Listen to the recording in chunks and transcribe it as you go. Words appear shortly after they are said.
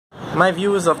My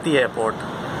views of the airport.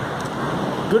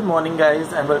 Good morning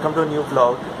guys and welcome to a new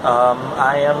vlog.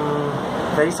 I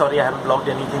am very sorry I haven't vlogged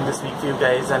anything this week for you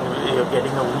guys and you're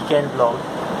getting a weekend vlog.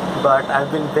 But I've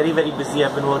been very busy.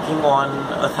 I've been working on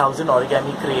 1,000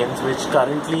 origami cranes which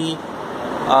currently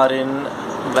are in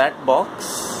that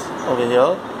box over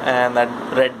here and that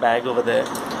red bag over there.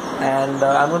 And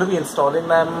I'm going to be installing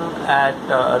them at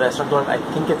a restaurant called, I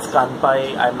think it's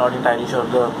Kanpai, I'm not entirely sure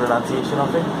of the pronunciation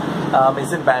of it.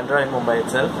 It's in Bandra in Mumbai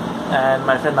itself. And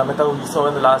my friend Namita, who you saw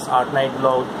in the last art night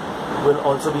vlog, will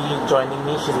also be joining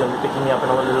me. She's going to be picking me up in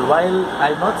a little while.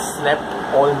 I've not slept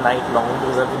all night long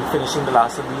because I've been finishing the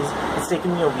last of these. It's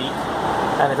taken me a week.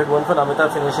 And if it weren't for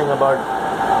Namita finishing about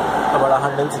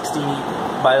 160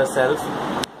 by herself,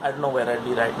 I don't know where I'd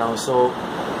be right now. So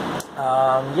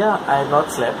yeah, I have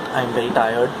not slept. I'm very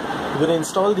tired. I'm going to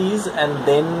install these and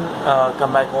then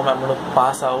come back home. I'm going to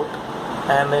pass out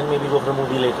and then maybe go for a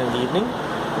movie later in the evening.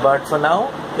 But for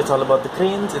now, it's all about the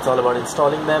cranes, it's all about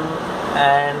installing them,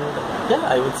 and yeah,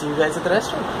 I will see you guys at the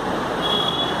restaurant.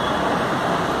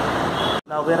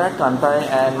 Now we're at Kanpai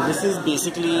and this is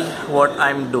basically what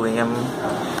I'm doing. I'm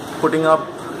putting up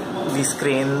these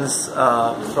cranes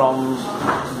from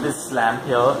this lamp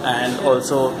here and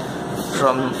also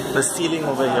from the ceiling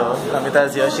over here. Namita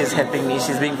is here, she's helping me,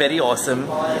 she's being very awesome.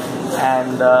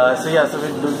 And so yeah, so we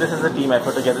do this as a team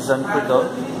effort to get this done quicker.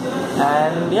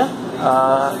 And yeah,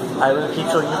 I will keep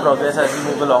showing you progress as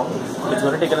we move along. It's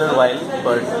going to take a little while,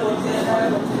 but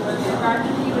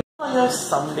you have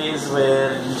some days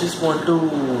where you just want to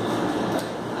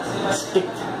stick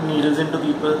needles into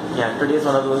people. Yeah, today is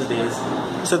one of those days.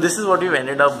 So this is what we've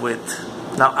ended up with.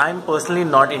 Now I'm personally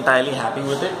not entirely happy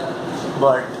with it,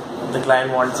 but the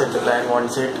client wants it,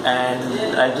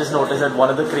 and I just noticed that one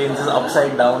of the cranes is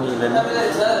upside down even,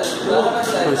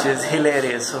 which is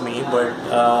hilarious for me. But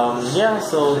yeah,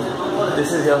 so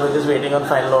this is here. We're just waiting on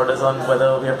final orders on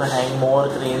whether we have to hang more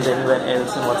cranes everywhere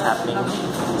else and what's happening.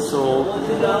 So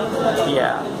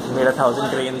yeah, made 1,000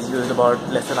 cranes, used about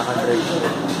less than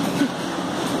 100.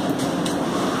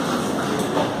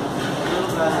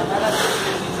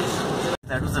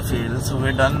 That was a fail, so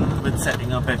we're done with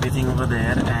setting up everything over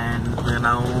there and we're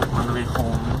now on the way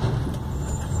home.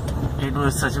 It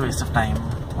was such a waste of time,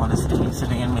 honestly,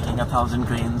 sitting and making 1,000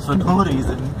 cranes for no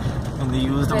reason. And they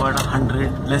used about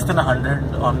 100, less than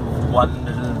 100 on one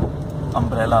little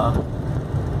umbrella.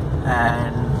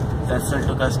 And that still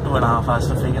took us 2.5 hours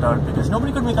to figure out because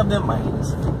nobody could make up their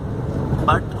minds.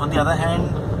 But on the other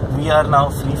hand, we are now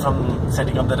free from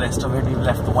setting up the rest of it. We've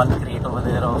left one crate over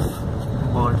there of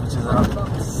birds, which is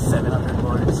around 700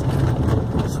 birds,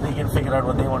 so they can figure out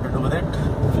what they want to do with it.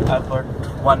 I've got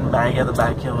one bag at the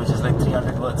back here which is like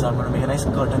 300 birds, so I'm going to make a nice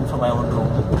curtain for my own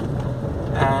room.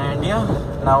 And yeah,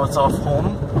 now it's off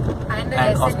home and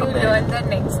off to bed. Learn the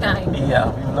next time.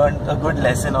 Yeah, we've learned a good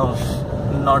lesson of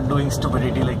not doing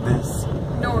stupidity like this.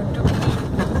 No, to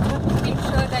make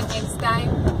sure that next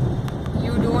time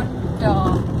you don't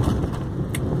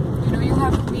you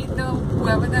have to make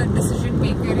whoever the decision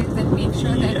maker is, and make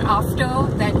sure that after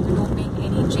that you don't make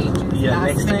any changes. Yeah,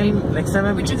 next time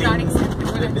I'm which is not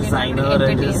acceptable. The designer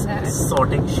and just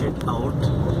sorting shit out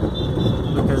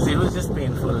because it was just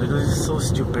painful. It was just so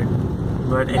stupid.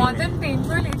 But anyway. More than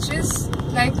painful, it's just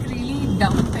like really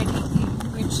dumb petty thing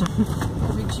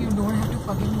which you don't have to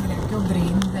fucking wreck your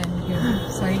brains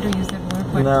and sorry to use that word.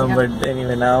 But no, yeah. But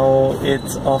anyway, now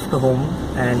it's off to home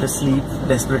and to sleep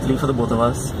desperately for the both of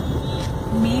us.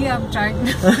 Me, I'm trying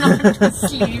not to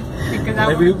sleep because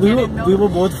I we were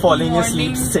both falling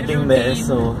asleep sitting there,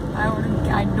 so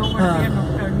I don't want to be a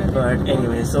nocturnal. But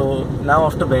anyway, so now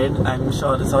off to bed. I'm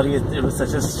sure, sorry it was such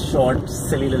a short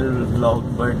silly little vlog,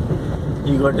 but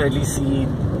you got to at least see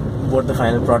what the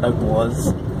final product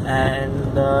was.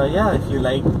 And yeah, if you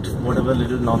liked whatever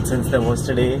little nonsense there was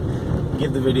today,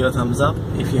 give the video a thumbs up.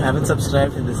 If you haven't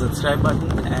subscribed, hit the subscribe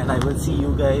button, and I will see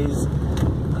you guys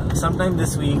sometime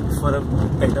this week for a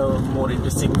better, more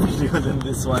interesting video than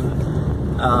this one.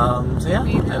 So yeah,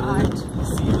 I will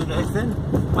see you guys then.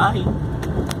 Bye.